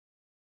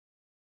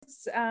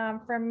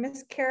from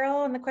Miss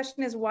Carol, and the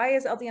question is, why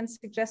is LDN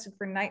suggested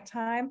for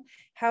nighttime?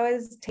 How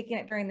is taking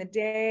it during the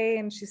day?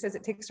 And she says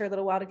it takes her a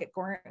little while to get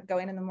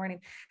going in the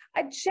morning.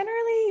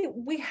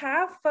 We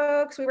have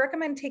folks, we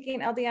recommend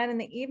taking LDN in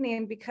the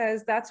evening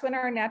because that's when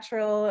our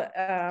natural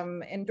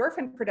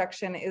endorphin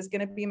production is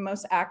going to be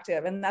most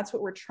active. And that's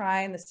what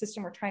the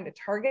system we're trying to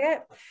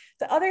target.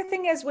 The other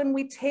thing is when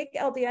we take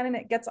LDN and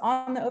it gets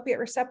on the opiate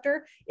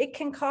receptor, it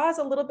can cause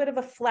a little bit of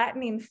a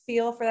flattening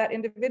feel for that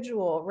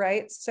individual,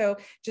 right? So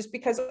just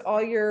because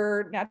all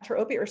your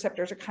natural opiate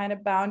receptors are kind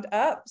of bound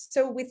up.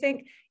 So we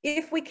think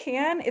if we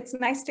can, it's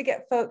nice to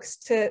get folks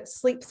to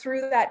sleep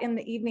through that in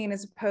the evening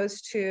as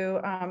opposed to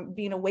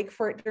being awake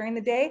for it during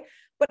the day.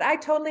 But I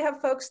totally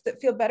have folks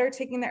that feel better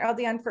taking their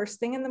LDN first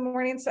thing in the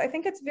morning. So I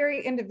think it's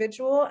very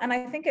individual. And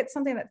I think it's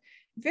something that's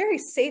very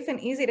safe and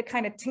easy to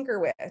kind of tinker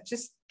with.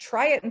 Just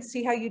try it and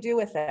see how you do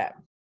with it.